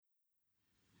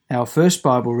Our first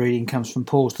Bible reading comes from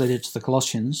Paul's letter to the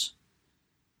Colossians,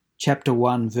 chapter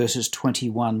 1, verses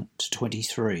 21 to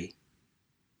 23.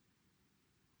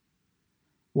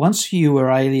 Once you were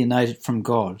alienated from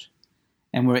God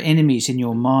and were enemies in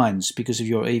your minds because of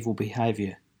your evil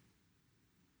behaviour.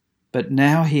 But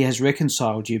now he has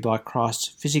reconciled you by Christ's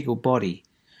physical body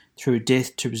through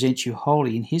death to present you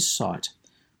holy in his sight,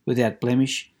 without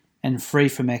blemish and free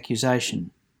from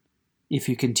accusation, if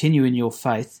you continue in your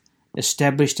faith,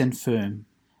 established and firm,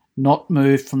 not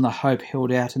moved from the hope held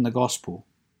out in the gospel.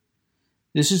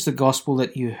 This is the gospel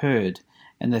that you heard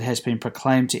and that has been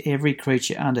proclaimed to every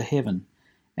creature under heaven,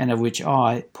 and of which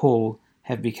I, Paul,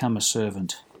 have become a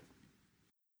servant.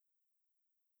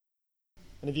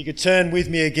 And if you could turn with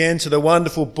me again to the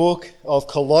wonderful book of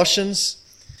Colossians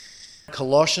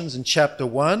in chapter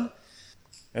 1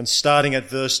 and starting at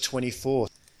verse 24.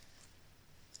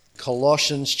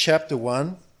 Colossians chapter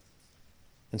 1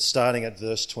 and starting at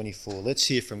verse 24. Let's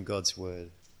hear from God's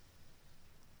word.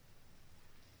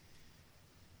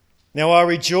 Now I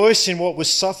rejoice in what was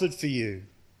suffered for you,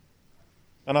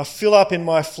 and I fill up in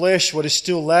my flesh what is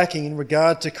still lacking in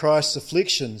regard to Christ's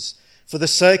afflictions, for the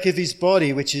sake of his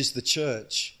body, which is the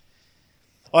church.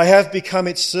 I have become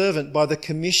its servant by the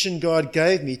commission God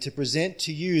gave me to present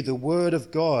to you the word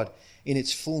of God in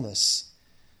its fullness,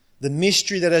 the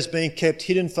mystery that has been kept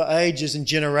hidden for ages and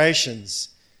generations,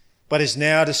 but is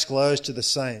now disclosed to the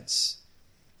saints.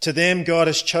 To them God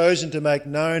has chosen to make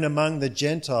known among the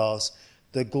Gentiles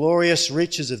the glorious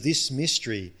riches of this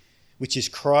mystery, which is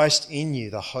Christ in you,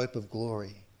 the hope of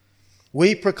glory.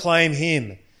 We proclaim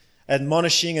him,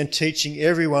 admonishing and teaching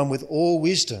everyone with all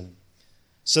wisdom,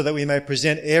 so that we may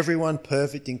present everyone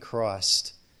perfect in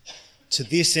Christ. To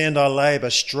this end I labour,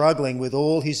 struggling with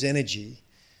all his energy,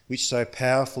 which so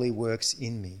powerfully works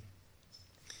in me.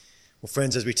 Well,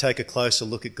 friends, as we take a closer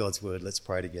look at God's word, let's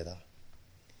pray together.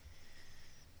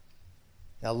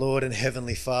 Our Lord and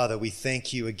Heavenly Father, we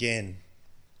thank you again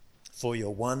for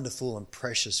your wonderful and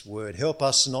precious word. Help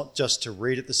us not just to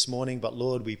read it this morning, but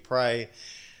Lord, we pray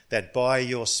that by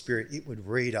your Spirit it would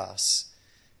read us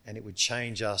and it would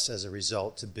change us as a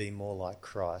result to be more like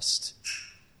Christ.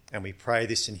 And we pray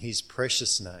this in his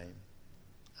precious name.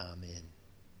 Amen.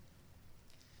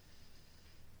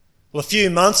 Well, a few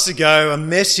months ago, a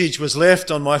message was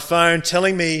left on my phone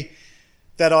telling me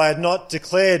that I had not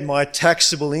declared my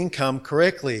taxable income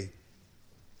correctly.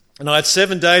 And I had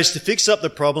 7 days to fix up the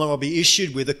problem. I'll be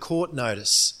issued with a court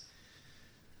notice.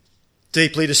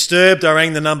 Deeply disturbed, I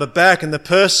rang the number back, and the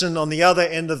person on the other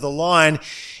end of the line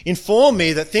informed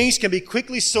me that things can be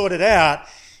quickly sorted out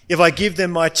if I give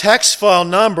them my tax file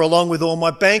number along with all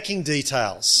my banking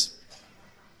details.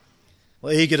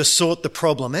 Well, eager to sort the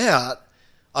problem out,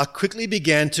 I quickly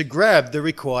began to grab the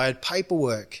required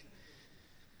paperwork.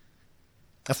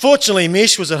 Unfortunately,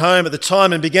 Mish was at home at the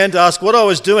time and began to ask what I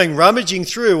was doing, rummaging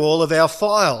through all of our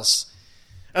files,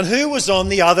 and who was on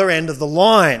the other end of the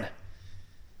line.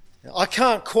 Now, I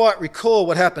can't quite recall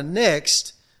what happened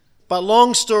next, but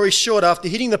long story short, after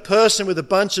hitting the person with a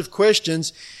bunch of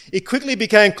questions, it quickly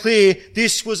became clear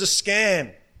this was a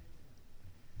scam.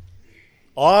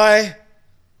 I,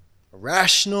 a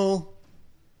rational,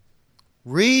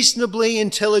 reasonably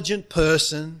intelligent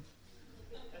person,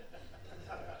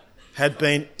 had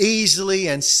been easily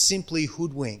and simply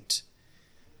hoodwinked.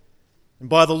 And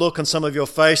by the look on some of your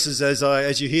faces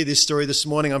as you hear this story this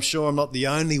morning, I'm sure I'm not the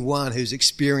only one who's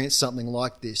experienced something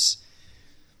like this.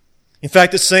 In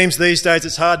fact, it seems these days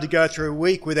it's hard to go through a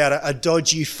week without a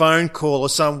dodgy phone call or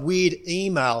some weird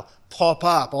email pop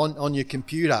up on your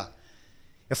computer.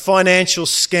 Financial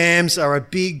scams are a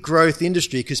big growth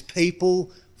industry because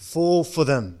people fall for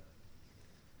them.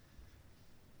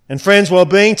 And friends, while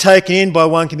being taken in by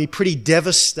one can be pretty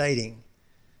devastating,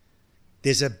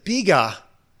 there's a bigger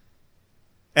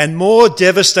and more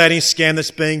devastating scam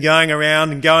that's been going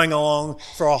around and going along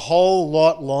for a whole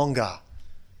lot longer.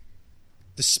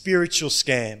 The spiritual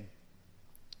scam.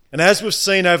 And as we've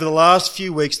seen over the last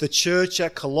few weeks, the church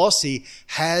at Colossae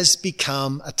has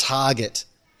become a target.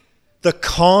 The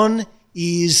con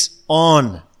is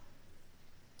on.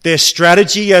 Their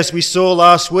strategy, as we saw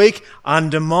last week,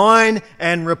 undermine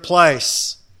and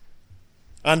replace.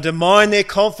 Undermine their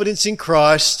confidence in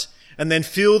Christ and then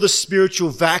fill the spiritual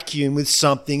vacuum with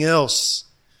something else.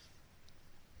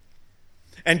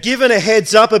 And given a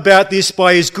heads up about this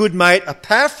by his good mate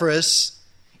Epaphras,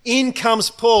 in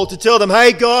comes Paul to tell them,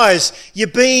 hey guys, you're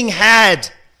being had.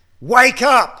 Wake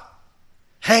up.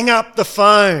 Hang up the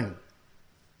phone.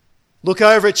 Look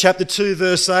over at chapter 2,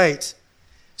 verse 8.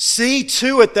 See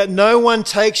to it that no one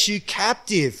takes you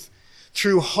captive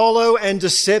through hollow and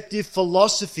deceptive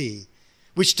philosophy,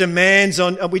 which depends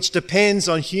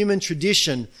on human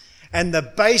tradition and the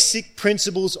basic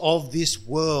principles of this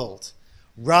world,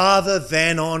 rather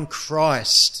than on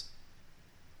Christ.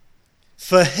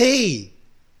 For he,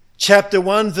 chapter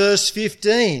 1, verse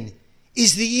 15,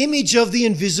 is the image of the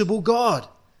invisible God,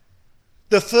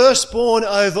 the firstborn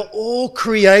over all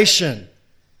creation.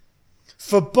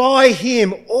 For by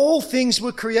him all things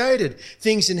were created,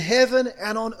 things in heaven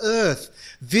and on earth,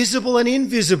 visible and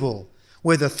invisible,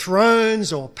 whether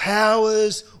thrones or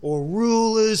powers or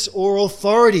rulers or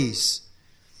authorities.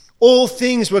 All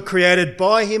things were created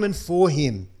by him and for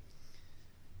him.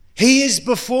 He is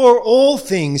before all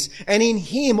things, and in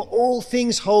him all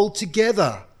things hold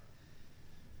together.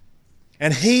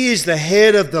 And he is the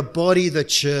head of the body, the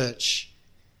church.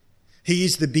 He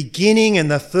is the beginning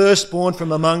and the firstborn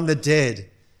from among the dead,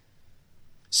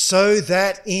 so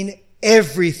that in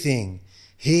everything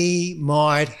he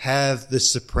might have the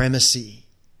supremacy.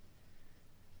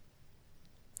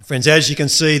 Friends, as you can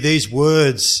see, these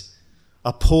words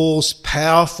are Paul's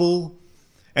powerful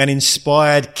and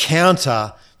inspired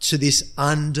counter to this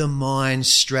undermined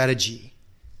strategy,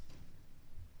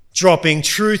 dropping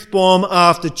truth bomb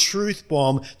after truth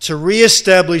bomb to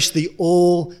re-establish the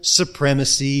all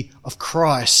supremacy of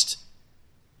Christ.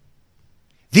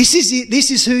 This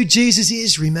is who Jesus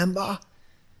is, remember?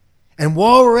 And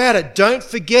while we're at it,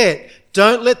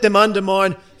 don't let them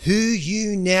undermine who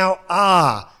you now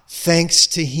are, thanks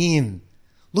to him.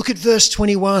 Look at verse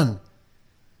 21.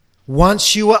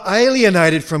 Once you were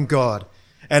alienated from God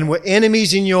and were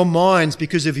enemies in your minds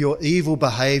because of your evil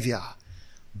behavior.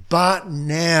 But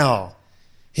now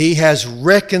he has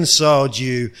reconciled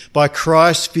you by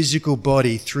Christ's physical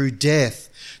body through death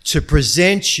to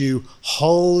present you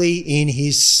holy in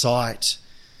his sight,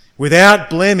 without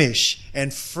blemish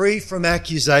and free from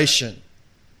accusation.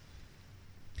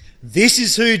 This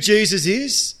is who Jesus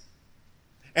is,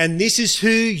 and this is who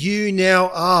you now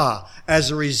are as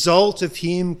a result of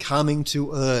him coming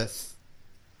to earth.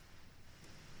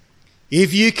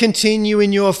 If you continue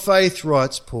in your faith,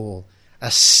 writes Paul,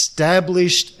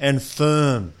 established and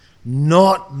firm,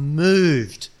 not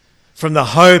moved from the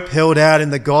hope held out in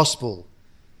the gospel.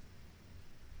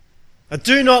 And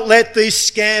do not let these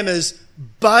scammers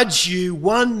budge you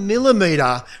 1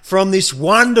 millimetre from this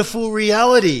wonderful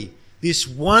reality, this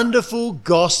wonderful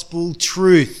gospel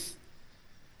truth.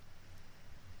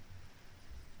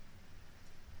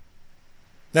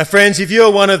 Now, friends, if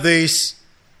you're one of these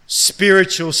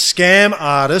spiritual scam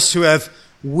artists who have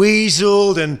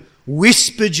weaseled and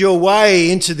whispered your way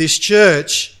into this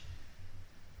church,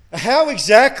 how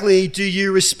exactly do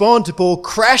you respond to Paul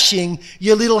crashing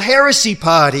your little heresy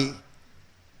party,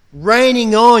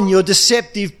 raining on your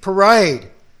deceptive parade?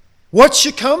 What's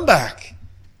your comeback?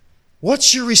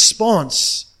 What's your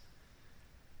response?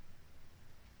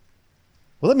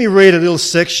 Well, let me read a little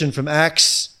section from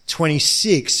Acts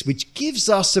 26, which gives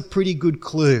us a pretty good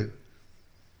clue.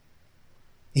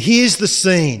 Here's the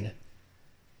scene.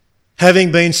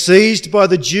 Having been seized by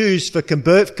the Jews for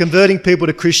converting people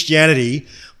to Christianity,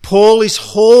 Paul is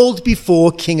hauled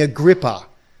before King Agrippa,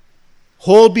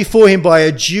 hauled before him by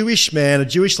a Jewish man, a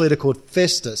Jewish leader called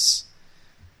Festus.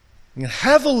 And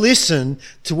have a listen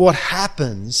to what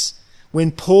happens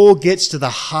when Paul gets to the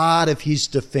heart of his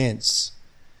defense.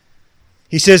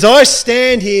 He says, I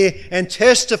stand here and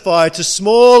testify to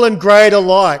small and great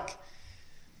alike.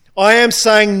 I am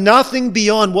saying nothing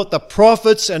beyond what the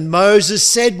prophets and Moses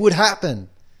said would happen,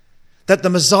 that the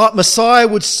Messiah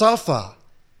would suffer,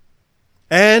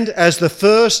 and as the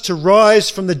first to rise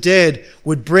from the dead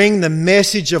would bring the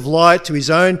message of light to his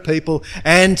own people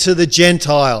and to the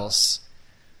Gentiles.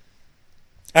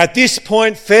 At this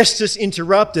point, Festus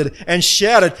interrupted and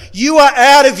shouted, "You are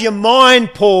out of your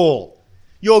mind, Paul.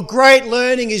 Your great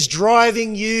learning is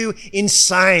driving you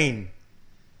insane."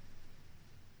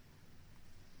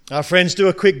 Our friends, do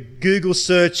a quick Google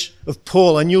search of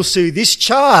Paul and you'll see this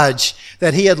charge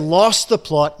that he had lost the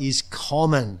plot is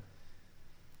common.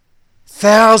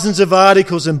 Thousands of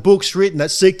articles and books written that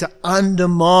seek to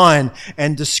undermine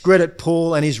and discredit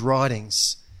Paul and his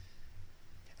writings.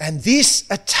 And this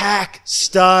attack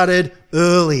started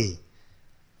early.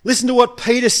 Listen to what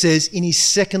Peter says in his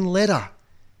second letter.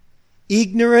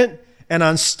 Ignorant and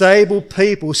unstable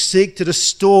people seek to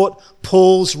distort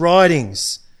Paul's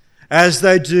writings, as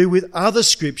they do with other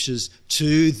scriptures,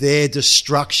 to their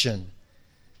destruction.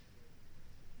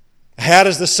 How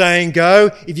does the saying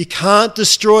go? If you can't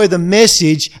destroy the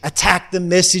message, attack the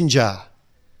messenger.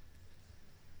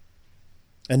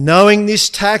 And knowing this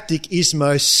tactic is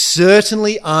most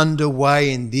certainly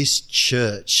underway in this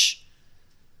church.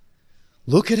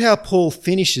 Look at how Paul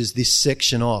finishes this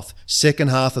section off, second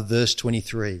half of verse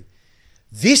 23.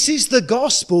 This is the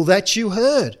gospel that you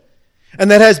heard, and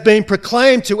that has been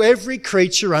proclaimed to every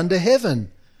creature under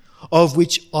heaven, of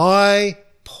which I,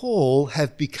 Paul,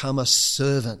 have become a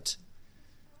servant.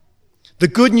 The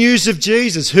good news of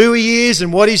Jesus, who he is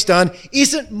and what he's done,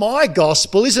 isn't my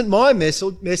gospel, isn't my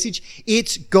message,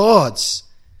 it's God's.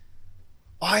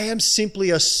 I am simply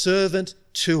a servant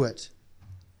to it.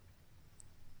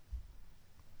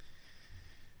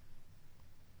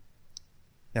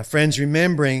 Now, friends,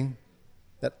 remembering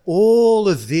that all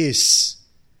of this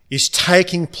is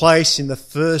taking place in the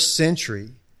first century,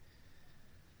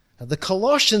 the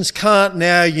Colossians can't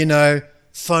now,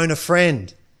 phone a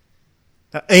friend,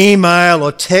 email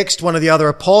or text one of the other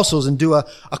apostles and do a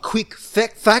quick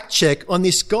fact check on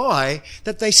this guy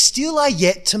that they still are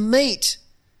yet to meet.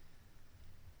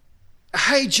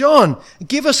 Hey, John,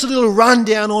 give us a little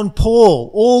rundown on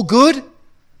Paul. All good?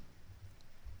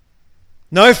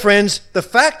 No, friends, the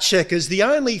fact checkers, the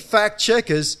only fact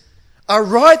checkers, are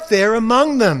right there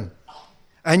among them.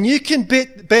 And you can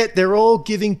bet they're all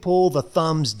giving Paul the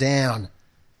thumbs down.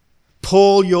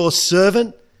 Paul, your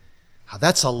servant? Oh,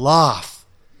 that's a laugh.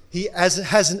 He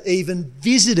hasn't even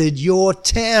visited your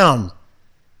town.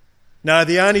 No,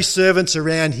 the only servants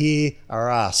around here are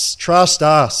us. Trust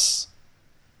us.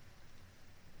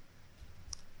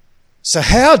 So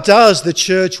how does the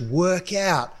church work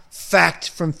out fact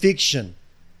from fiction?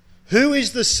 Who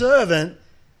is the servant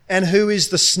and who is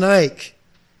the snake?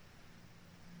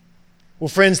 Well,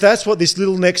 friends, that's what this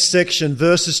little next section,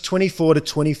 verses 24 to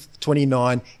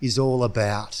 29, is all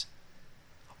about.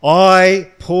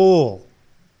 I, Paul,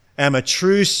 am a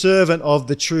true servant of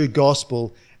the true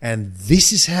gospel, and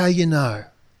this is how you know.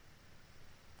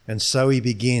 And so he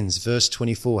begins, verse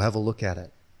 24, have a look at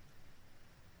it.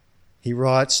 He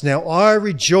writes, Now I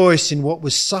rejoice in what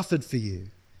was suffered for you,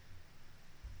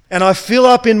 and I fill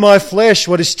up in my flesh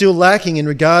what is still lacking in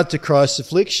regard to Christ's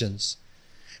afflictions,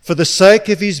 for the sake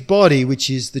of his body, which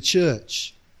is the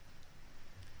church.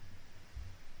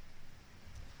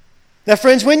 Now,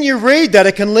 friends, when you read that,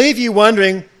 it can leave you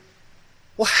wondering,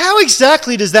 well, how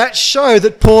exactly does that show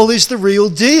that Paul is the real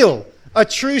deal, a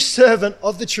true servant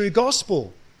of the true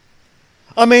gospel?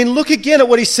 I mean, look again at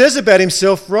what he says about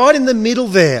himself right in the middle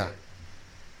there.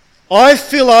 I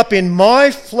fill up in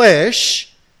my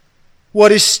flesh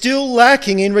what is still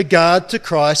lacking in regard to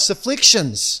Christ's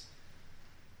afflictions.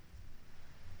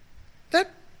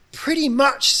 That pretty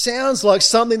much sounds like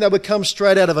something that would come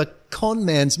straight out of a con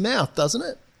man's mouth, doesn't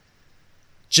it?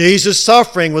 Jesus'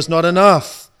 suffering was not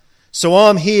enough, so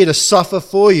I'm here to suffer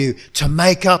for you, to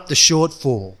make up the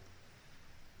shortfall.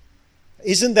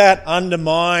 Isn't that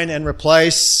undermine and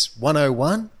replace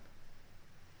 101?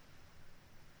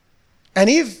 And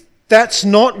if that's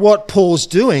not what Paul's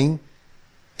doing,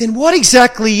 then what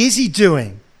exactly is he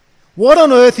doing? What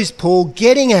on earth is Paul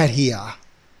getting at here?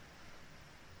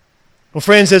 Well,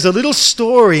 friends, there's a little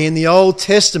story in the Old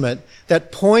Testament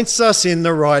that points us in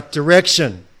the right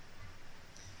direction.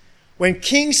 When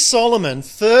King Solomon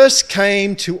first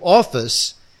came to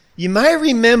office, you may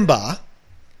remember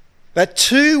that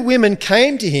 2 women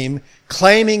came to him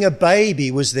claiming a baby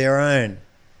was their own.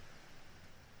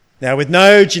 Now, with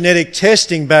no genetic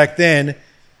testing back then,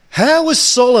 how was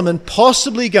Solomon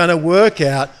possibly going to work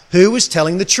out who was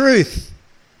telling the truth?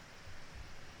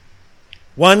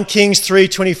 1 Kings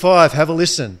 3:25, have a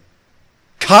listen.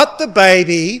 Cut the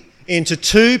baby into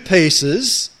 2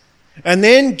 pieces and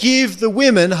then give the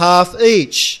women half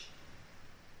each.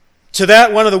 To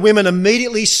that, one of the women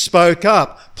immediately spoke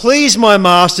up. Please, my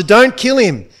master, don't kill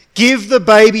him. Give the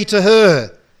baby to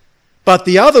her. But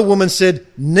the other woman said,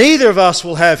 neither of us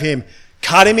will have him.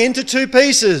 Cut him into 2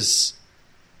 pieces.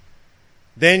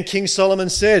 Then King Solomon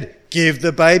said, give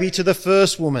the baby to the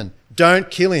first woman.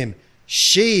 Don't kill him.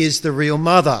 She is the real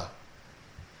mother.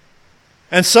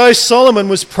 And so Solomon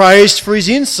was praised for his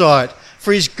insight,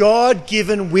 for his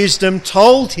God-given wisdom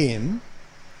told him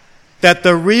that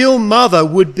the real mother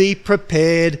would be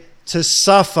prepared to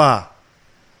suffer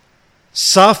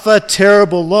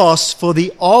terrible loss for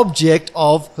the object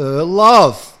of her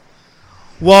love,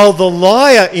 while the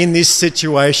liar in this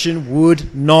situation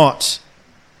would not.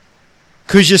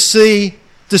 Because you see,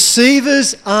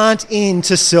 deceivers aren't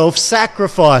into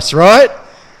self-sacrifice, right?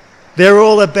 They're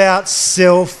all about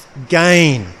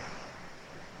self-gain.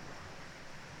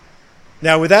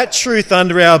 Now, with that truth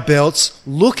under our belts,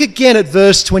 look again at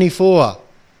verse 24.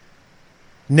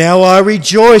 Now I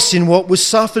rejoice in what was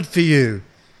suffered for you,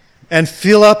 and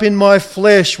fill up in my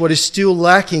flesh what is still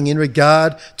lacking in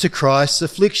regard to Christ's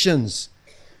afflictions,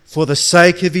 for the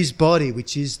sake of his body,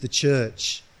 which is the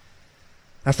church.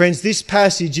 Now, friends, this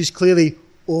passage is clearly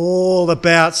all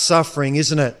about suffering,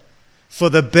 isn't it? For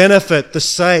the benefit, the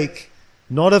sake,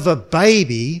 not of a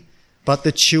baby, but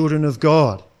the children of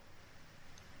God.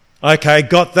 Okay,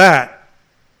 got that.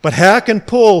 But how can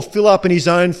Paul fill up in his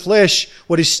own flesh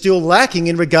what is still lacking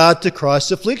in regard to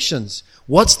Christ's afflictions?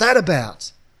 What's that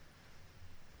about?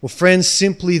 Well, friends,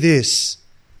 simply this.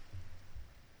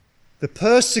 The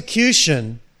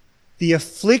persecution, the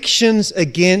afflictions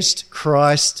against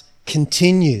Christ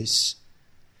continues,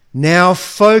 now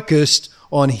focused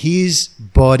on his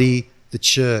body, the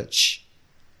church.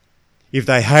 If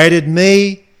they hated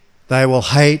me, they will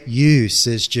hate you,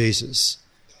 says Jesus.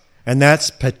 And that's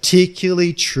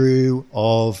particularly true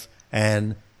of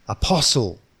an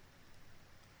apostle.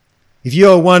 If you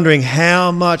are wondering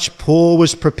how much Paul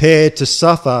was prepared to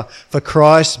suffer for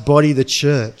Christ's body, the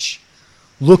church,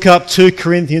 look up 2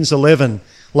 Corinthians 11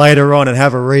 later on and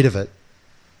have a read of it.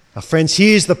 Now, friends,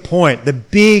 here's the point, the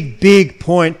big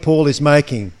point Paul is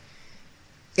making.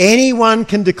 Anyone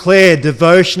can declare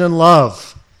devotion and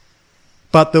love,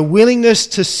 but the willingness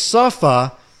to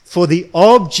suffer for the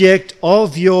object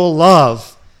of your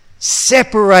love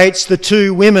separates the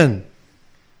two women,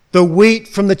 the wheat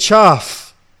from the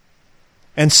chaff.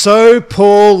 And so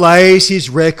Paul lays his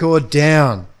record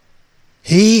down.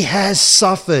 He has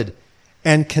suffered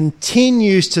and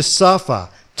continues to suffer,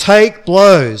 take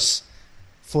blows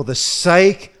for the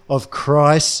sake of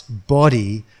Christ's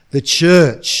body, the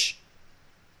church.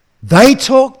 They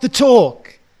talk the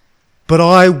talk, but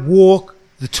I walk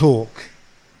the talk.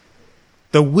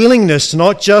 The willingness to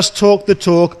not just talk the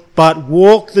talk, but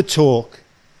walk the talk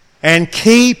and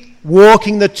keep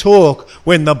walking the talk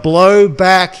when the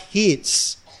blowback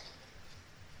hits.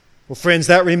 Well, friends,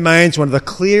 that remains one of the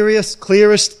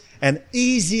clearest and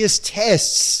easiest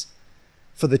tests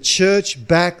for the church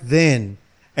back then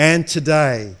and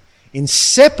today in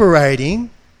separating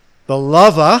the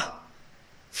lover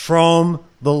from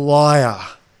the liar.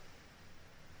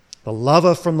 The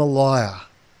lover from the liar.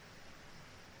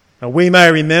 Now, we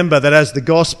may remember that as the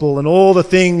gospel and all the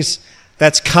things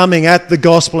that's coming at the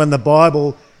gospel and the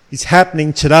Bible is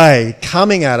happening today,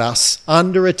 coming at us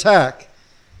under attack,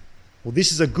 well,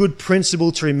 this is a good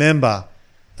principle to remember.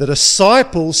 The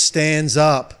disciple stands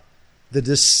up. The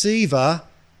deceiver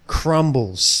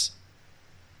crumbles.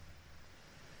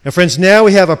 Now, friends, now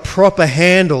we have a proper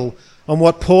handle on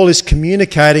what Paul is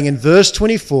communicating in verse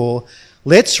 24.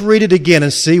 Let's read it again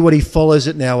and see what he follows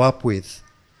it now up with.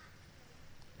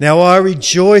 Now I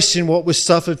rejoice in what was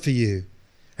suffered for you,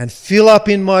 and fill up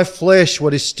in my flesh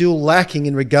what is still lacking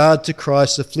in regard to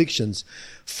Christ's afflictions,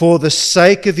 for the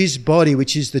sake of his body,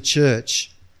 which is the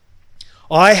church.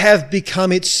 I have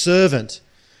become its servant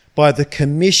by the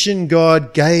commission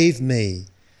God gave me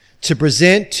to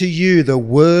present to you the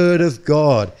word of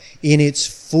God in its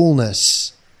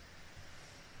fullness.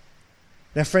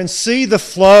 Now, friends, see the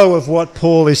flow of what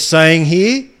Paul is saying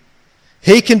here.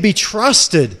 He can be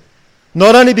trusted,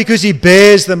 not only because he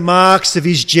bears the marks of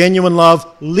his genuine love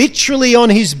literally on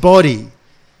his body,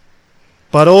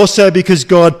 but also because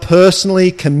God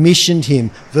personally commissioned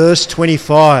him. Verse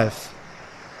 25.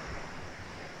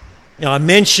 Now, I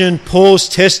mentioned Paul's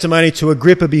testimony to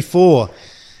Agrippa before,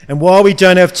 and while we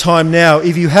don't have time now,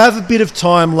 if you have a bit of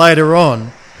time later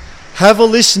on, have a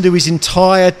listen to his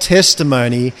entire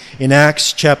testimony in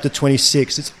Acts chapter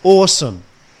 26. It's awesome.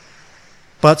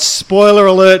 But spoiler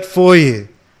alert for you,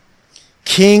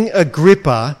 King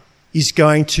Agrippa is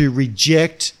going to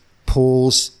reject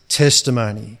Paul's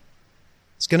testimony.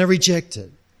 He's going to reject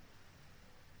it.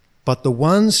 But the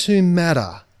ones who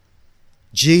matter,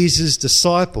 Jesus'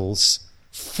 disciples,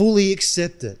 fully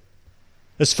accept it.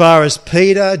 As far as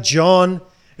Peter, John,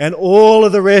 and all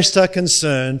of the rest are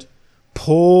concerned,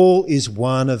 Paul is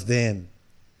one of them,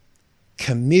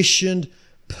 commissioned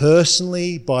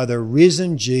personally by the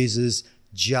risen Jesus,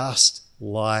 just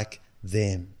like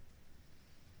them.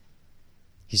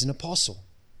 He's an apostle.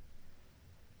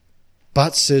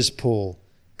 But, says Paul,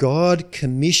 God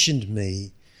commissioned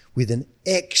me with an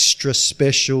extra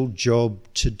special job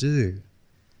to do.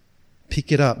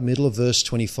 Pick it up, middle of verse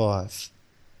 25.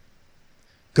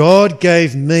 God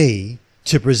gave me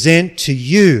to present to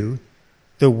you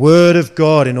the word of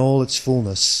God in all its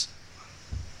fullness.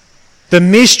 The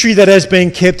mystery that has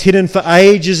been kept hidden for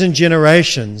ages and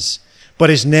generations, but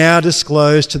is now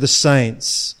disclosed to the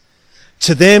saints.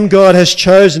 To them God has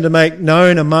chosen to make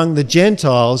known among the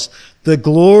Gentiles the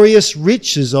glorious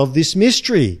riches of this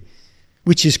mystery,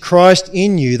 which is Christ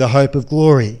in you, the hope of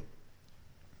glory.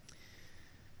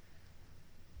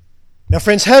 Now,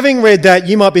 friends, having read that,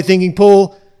 you might be thinking,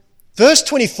 Paul, verse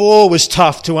 24 was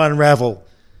tough to unravel.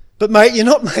 But mate, you're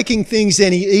not making things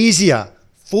any easier.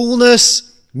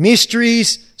 Fullness,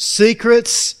 mysteries,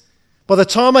 secrets. By the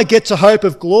time I get to hope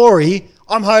of glory,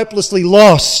 I'm hopelessly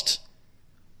lost.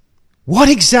 What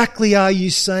exactly are you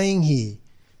saying here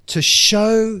to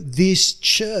show this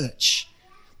church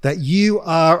that you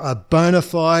are a bona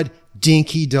fide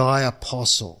dinky-die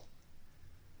apostle?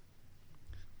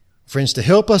 Friends, to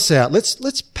help us out,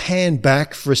 let's pan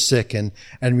back for a second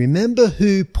and remember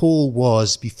who Paul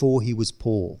was before he was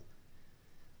Paul.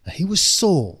 He was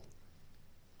Saul.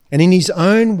 And in his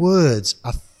own words,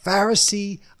 a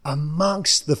Pharisee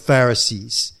amongst the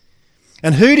Pharisees.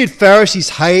 And who did Pharisees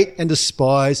hate and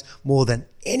despise more than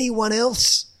anyone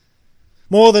else?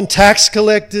 More than tax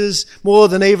collectors, more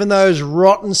than even those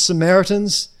rotten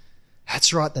Samaritans?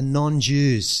 That's right, the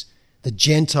non-Jews, the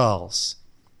Gentiles.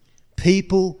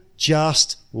 People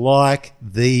just like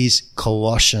these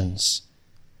Colossians.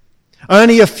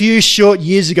 Only a few short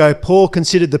years ago, Paul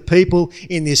considered the people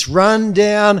in this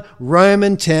run-down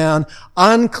Roman town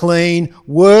unclean,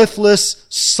 worthless,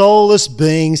 soulless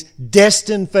beings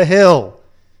destined for hell.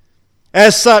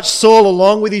 As such, Saul,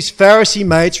 along with his Pharisee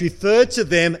mates, referred to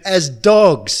them as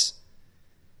dogs.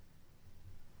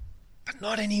 But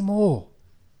not anymore.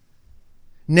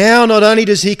 Now, not only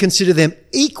does he consider them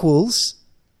equals,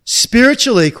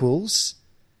 spiritual equals,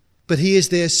 but he is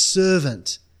their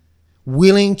servant,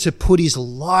 willing to put his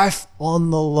life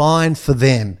on the line for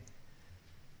them.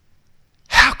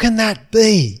 How can that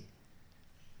be?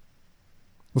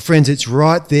 Well, friends, it's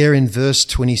right there in verse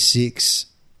 26.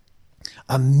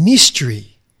 A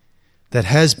mystery that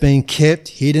has been kept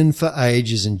hidden for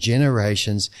ages and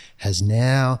generations has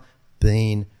now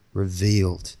been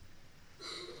revealed.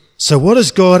 So what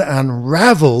has God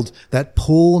unraveled that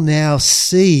Paul now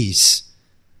sees?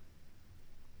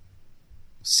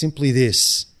 Simply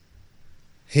this.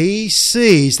 He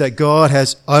sees that God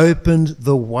has opened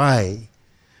the way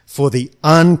for the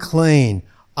unclean,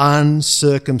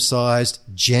 uncircumcised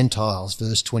Gentiles,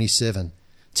 verse 27,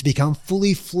 to become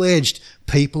fully fledged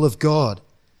people of God,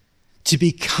 to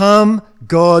become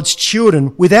God's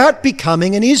children without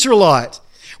becoming an Israelite,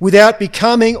 without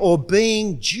becoming or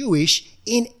being Jewish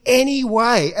in any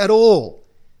way at all.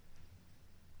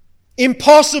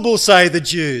 Impossible, say the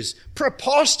Jews.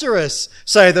 Preposterous,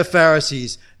 say the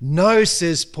Pharisees. No,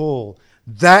 says Paul.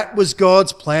 That was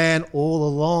God's plan all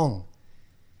along.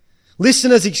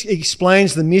 Listen as he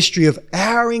explains the mystery of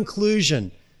our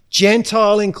inclusion,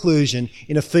 Gentile inclusion,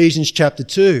 in Ephesians chapter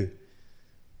 2.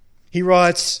 He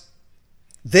writes,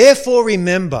 "Therefore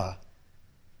remember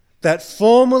that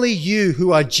formerly you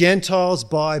who are Gentiles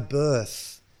by birth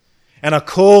and are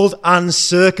called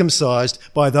uncircumcised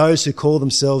by those who call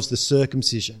themselves the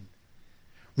circumcision.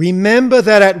 Remember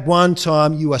that at one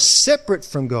time you were separate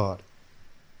from God,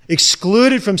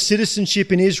 excluded from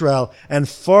citizenship in Israel and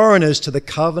foreigners to the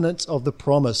covenants of the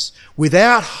promise,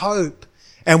 without hope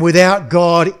and without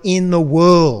God in the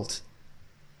world.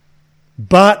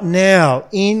 But now,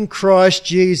 in Christ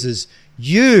Jesus,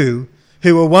 you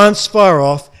who were once far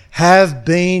off have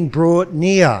been brought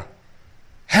near."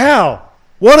 How?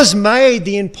 What has made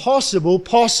the impossible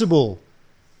possible?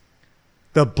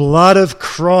 The blood of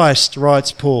Christ,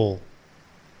 writes Paul.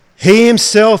 He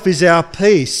himself is our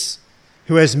peace,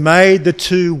 who has made the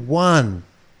two one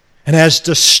and has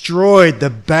destroyed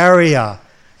the barrier,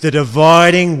 the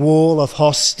dividing wall of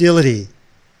hostility.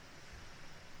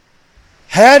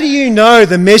 How do you know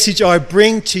the message I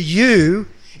bring to you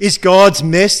is God's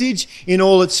message in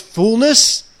all its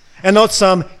fullness and not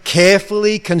some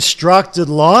carefully constructed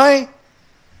lie?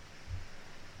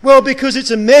 Well, because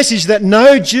it's a message that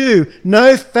no Jew,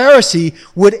 no Pharisee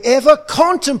would ever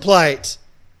contemplate,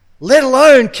 let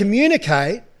alone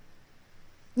communicate.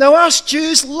 Now, us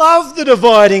Jews love the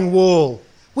dividing wall.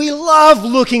 We love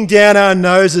looking down our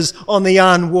noses on the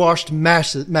unwashed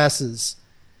masses.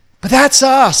 But that's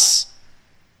us.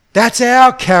 That's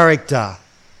our character,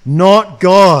 not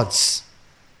God's.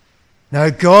 No,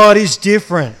 God is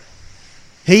different.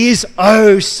 He is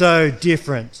oh so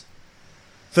different.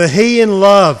 For he in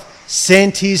love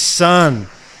sent his Son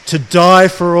to die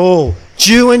for all,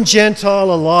 Jew and Gentile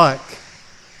alike.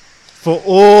 For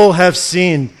all have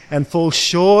sinned and fall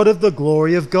short of the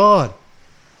glory of God,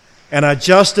 and are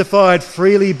justified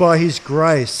freely by his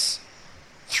grace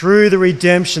through the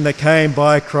redemption that came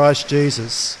by Christ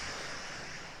Jesus.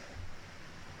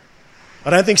 I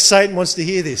don't think Satan wants to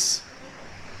hear this.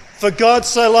 For God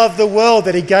so loved the world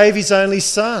that he gave his only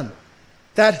Son,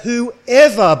 that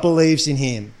whoever believes in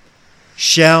him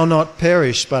shall not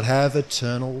perish but have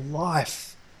eternal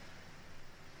life.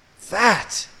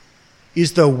 That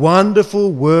is the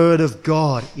wonderful word of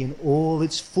God in all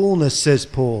its fullness, says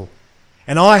Paul.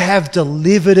 And I have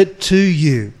delivered it to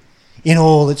you in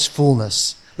all its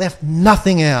fullness, left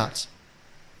nothing out,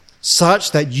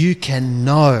 such that you can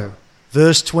know,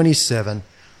 verse 27,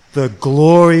 the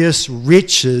glorious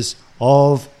riches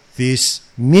of this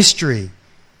mystery,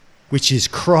 which is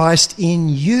Christ in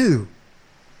you,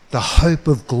 the hope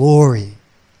of glory.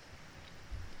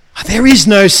 There is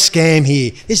no scam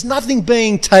here. There's nothing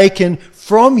being taken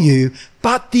from you,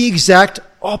 but the exact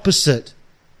opposite.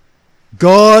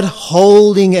 God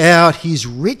holding out his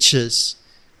riches,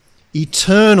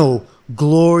 eternal,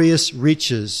 glorious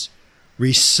riches,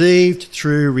 received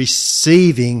through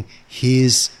receiving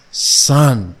his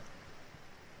Son.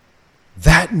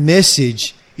 That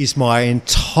message is my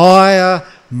entire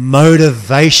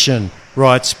motivation,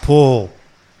 writes Paul.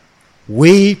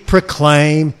 We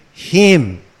proclaim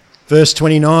him. Verse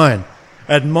 29,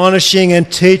 admonishing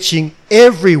and teaching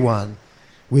everyone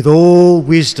with all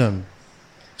wisdom,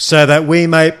 so that we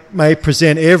may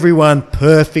present everyone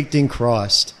perfect in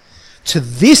Christ. To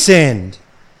this end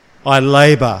I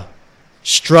labour,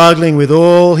 struggling with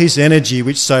all his energy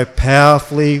which so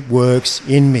powerfully works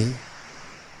in me.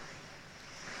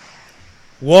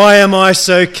 Why am I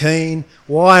so keen?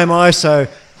 Why am I so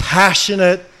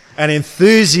passionate and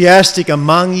enthusiastic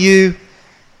among you?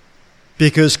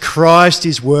 Because Christ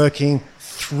is working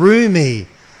through me,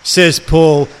 says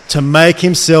Paul, to make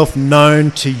himself known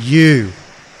to you,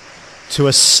 to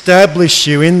establish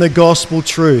you in the gospel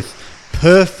truth,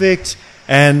 perfect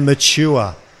and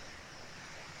mature,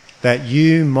 that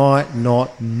you might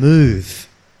not move.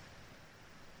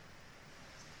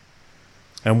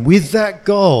 And with that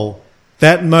goal,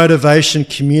 that motivation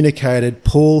communicated,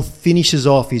 Paul finishes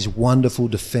off his wonderful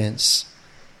defence.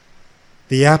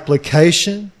 The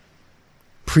application,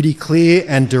 pretty clear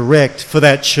and direct for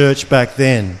that church back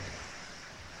then.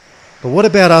 But what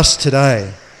about us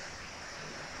today?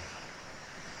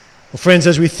 Well, friends,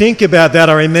 as we think about that,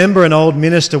 I remember an old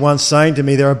minister once saying to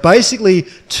me, there are basically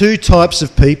two types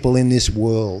of people in this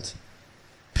world.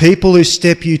 People who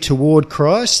step you toward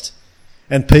Christ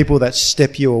and people that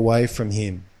step you away from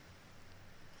him.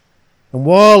 And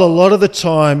while a lot of the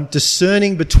time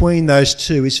discerning between those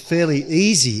two is fairly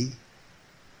easy,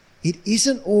 it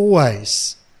isn't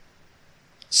always.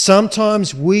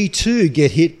 Sometimes we too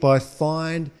get hit by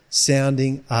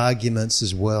fine-sounding arguments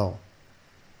as well.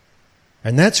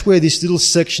 And that's where this little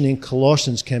section in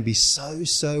Colossians can be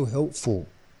so helpful.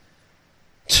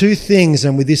 Two things,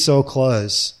 and with this I'll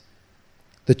close.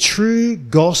 The true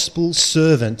gospel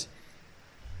servant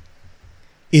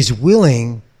is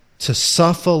willing to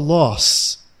suffer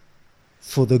loss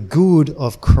for the good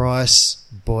of Christ's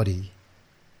body.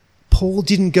 Paul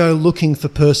didn't go looking for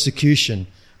persecution,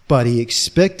 but he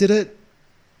expected it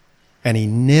and he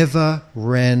never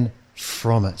ran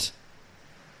from it.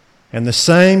 And the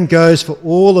same goes for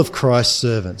all of Christ's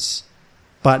servants,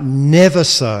 but never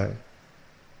so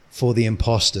for the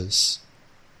impostors.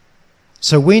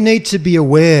 So we need to be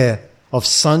aware of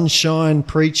sunshine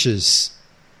preachers,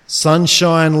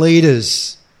 sunshine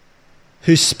leaders,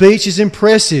 whose speech is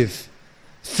impressive.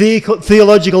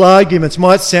 Theological arguments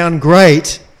might sound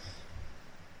great,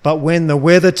 but when the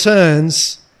weather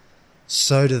turns,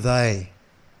 so do they.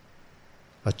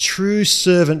 A true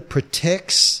servant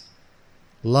protects,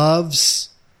 loves,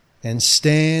 and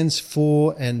stands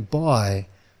for and by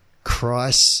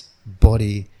Christ's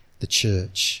body, the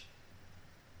church.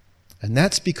 And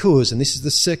that's because, and this is the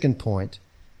second point,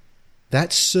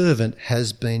 that servant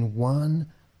has been won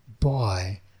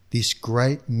by this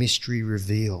great mystery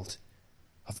revealed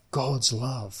of God's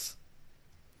love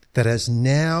that has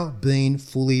now been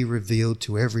fully revealed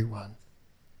to everyone.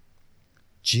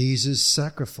 Jesus'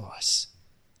 sacrifice,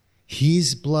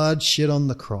 his blood shed on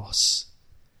the cross,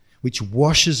 which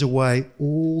washes away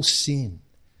all sin,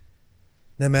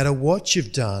 no matter what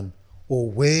you've done or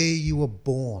where you were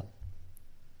born,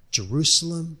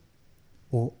 Jerusalem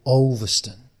or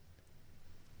Ulverston.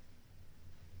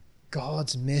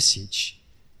 God's message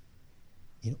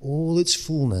in all its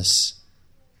fullness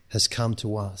has come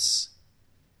to us.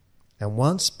 And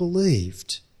once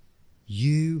believed,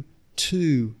 you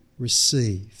too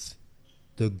receive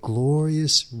the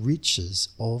glorious riches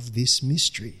of this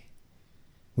mystery,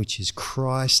 which is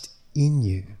Christ in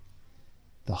you,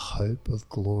 the hope of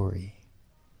glory.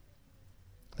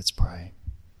 Let's pray.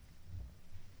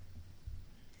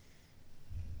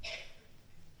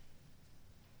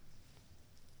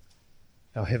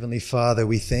 Our Heavenly Father,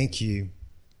 we thank you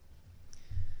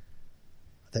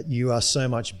that you are so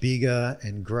much bigger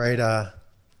and greater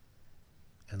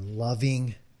and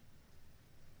loving,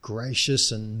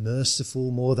 gracious and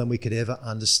merciful, more than we could ever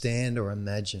understand or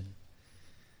imagine.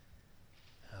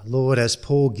 Lord, as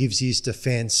Paul gives his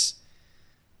defense,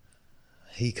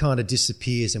 he kind of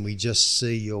disappears and we just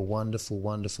see your wonderful,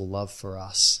 wonderful love for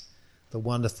us, the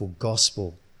wonderful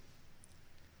gospel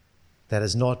that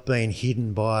has not been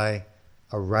hidden by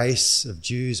a race of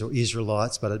Jews or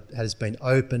Israelites, but it has been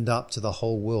opened up to the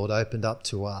whole world, opened up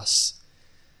to us.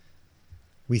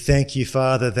 We thank you,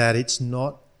 Father, that it's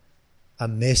not a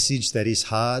message that is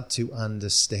hard to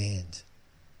understand.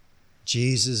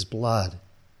 Jesus' blood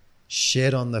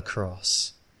shed on the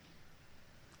cross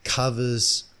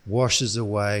covers, washes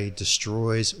away,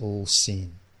 destroys all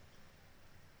sin.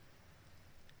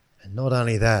 And not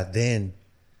only that, then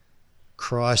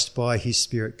Christ by his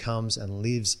Spirit comes and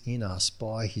lives in us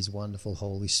by his wonderful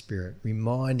Holy Spirit,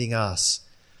 reminding us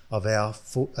of our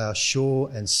sure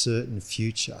and certain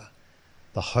future,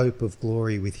 the hope of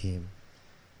glory with him.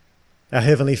 Our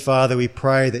Heavenly Father, we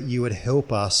pray that you would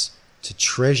help us to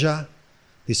treasure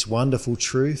this wonderful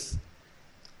truth,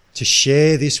 to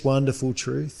share this wonderful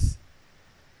truth,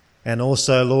 and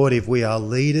also, Lord, if we are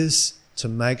leaders, to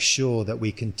make sure that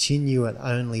we continue and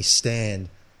only stand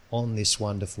on this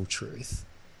wonderful truth.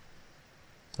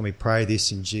 And we pray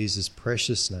this in Jesus'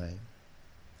 precious name.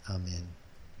 Amen.